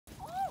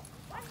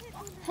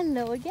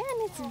Hello again,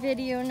 it's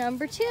video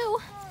number 2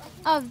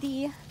 of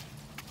the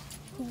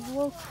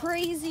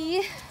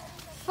crazy,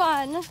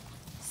 fun,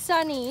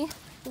 sunny,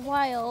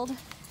 wild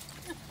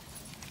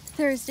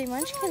Thursday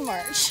Munchkin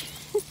March.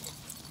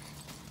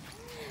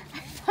 I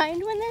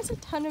find when there's a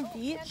ton of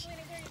beach,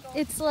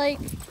 it's like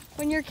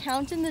when you're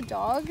counting the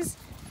dogs,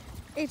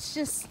 it's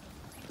just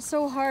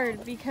so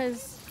hard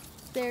because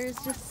there's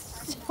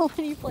just so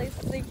many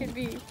places they can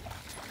be.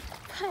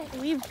 But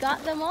we've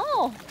got them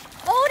all.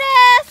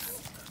 Otis!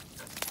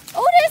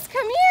 Otis,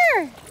 come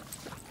here!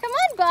 Come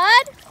on,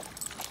 bud!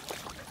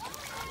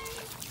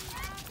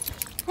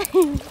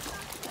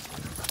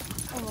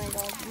 Oh my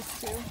god, these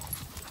two.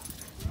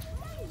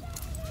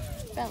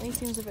 Bentley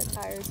seems a bit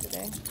tired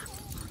today.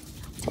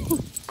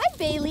 Hi,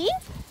 Bailey!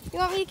 You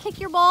want me to kick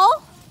your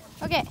ball?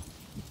 Okay.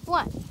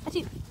 1,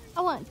 2.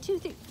 1, 2,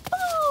 3.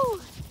 Oh!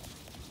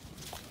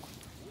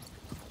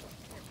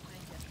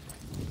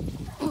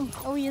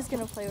 Oh, he is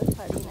gonna play with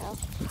Putty now.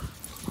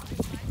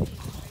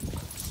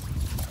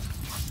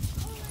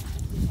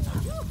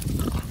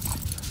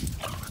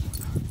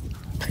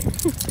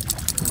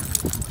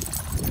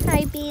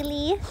 Hi,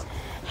 Bailey.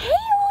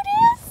 Hey,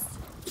 Otis!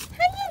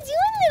 How you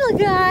doing, little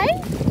guy?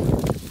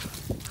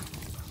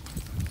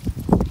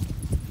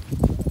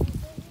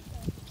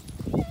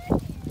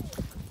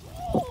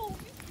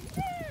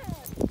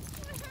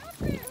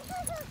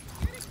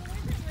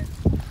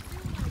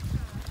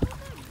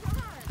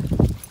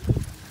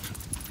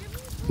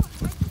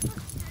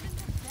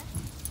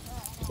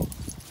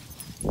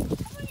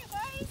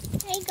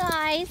 Hey,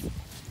 guys.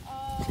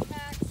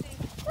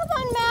 Come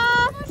on,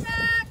 Max.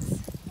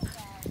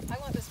 I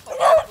want this puppy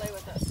to play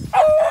with us.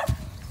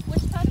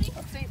 Which puppy?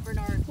 St.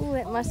 Bernard. Ooh,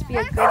 it must be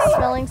a good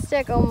smelling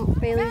stick. Oh,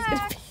 Bailey's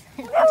gonna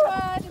be.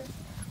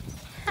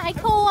 Hi,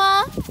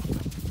 Koa.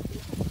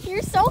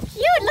 You're so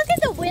cute. Look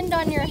at the wind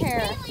on your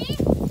hair.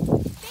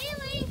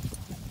 Bailey!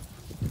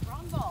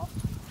 Wrong ball.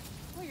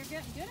 Oh, you're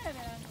getting good at it,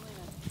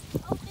 Angelina.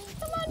 Oh,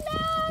 come on,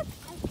 Max.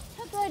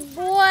 Good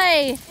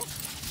boy.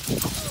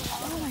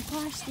 Oh my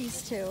gosh,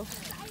 these two.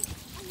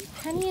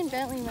 Penny and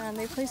Bentley, man,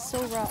 they play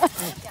so rough.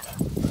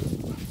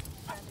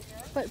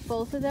 But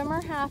both of them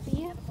are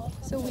happy,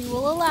 so we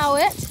will allow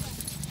it.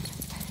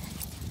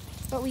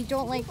 But we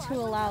don't like to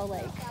allow,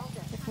 like,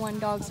 if one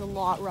dog's a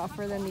lot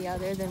rougher than the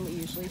other, then we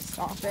usually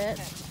stop it.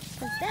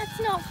 Because that's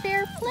not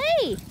fair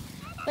play.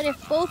 But if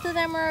both of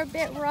them are a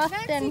bit rough,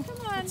 then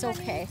it's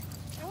okay.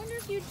 I wonder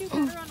if you'd do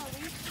better on a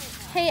leash.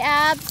 Hey,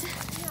 Abs.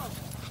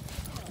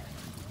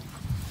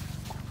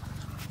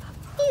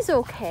 He's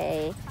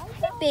okay.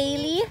 Hey,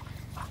 Bailey.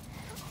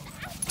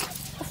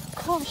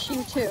 Gosh,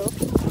 you too.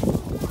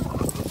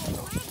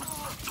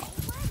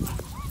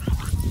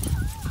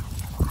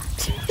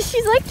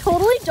 She's like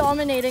totally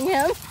dominating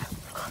him.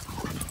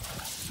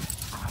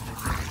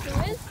 Who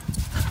is?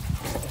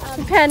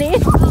 Penny.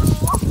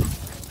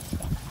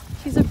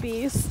 She's a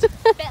beast.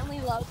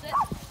 Bentley loves it.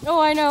 Oh,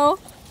 I know.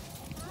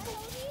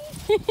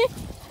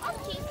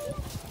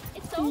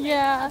 It's so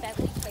Yeah.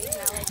 Bentley plays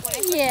now. Like when I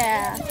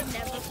Yeah. he would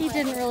never He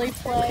didn't really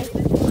play.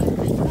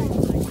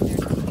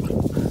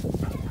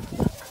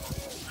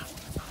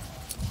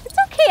 It's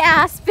okay,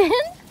 Aspen.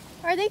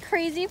 Are they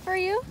crazy for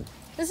you?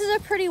 This is a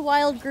pretty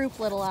wild group,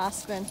 little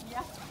Aspen.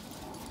 Yeah.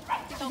 I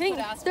think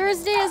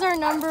Thursday is our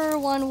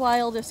 #1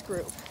 wildest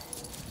group.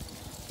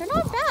 They're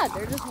not bad,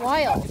 they're just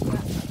wild. These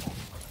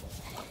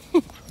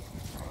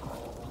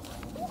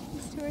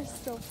two are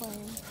still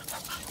playing.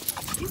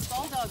 These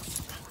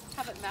bulldogs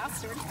have it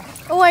mastered.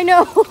 Oh, I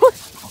know.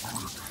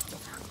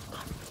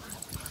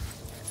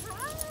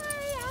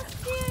 Hi,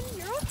 Aspen.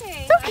 You're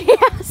okay. It's okay,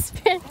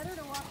 Aspen. Better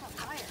to walk up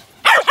higher.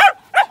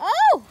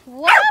 Oh,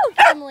 wow,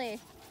 Gimli.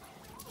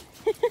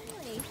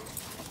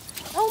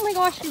 Oh my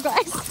gosh, you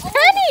guys.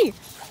 Penny,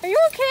 are you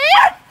okay?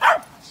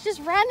 She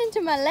just ran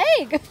into my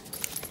leg.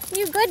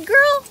 You good,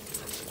 girl?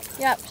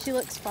 Yep, she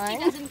looks He fine.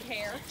 doesn't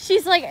care.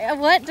 She's like,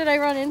 what? Did I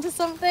run into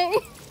something?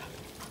 Hey,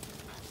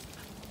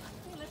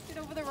 let's get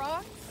over the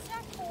rocks.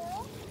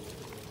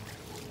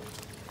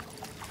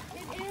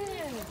 It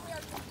is.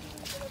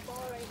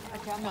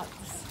 Okay, I'm not.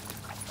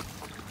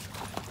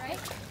 Right?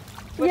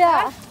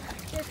 Yeah.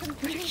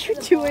 What are you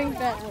doing,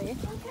 Bentley?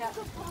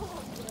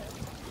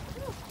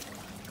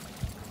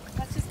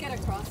 Let's just get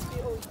across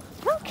the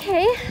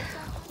Okay,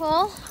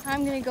 well,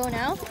 I'm gonna go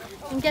now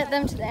and get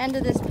them to the end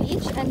of this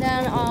beach, and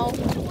then I'll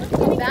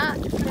come back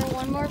for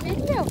one more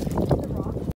video.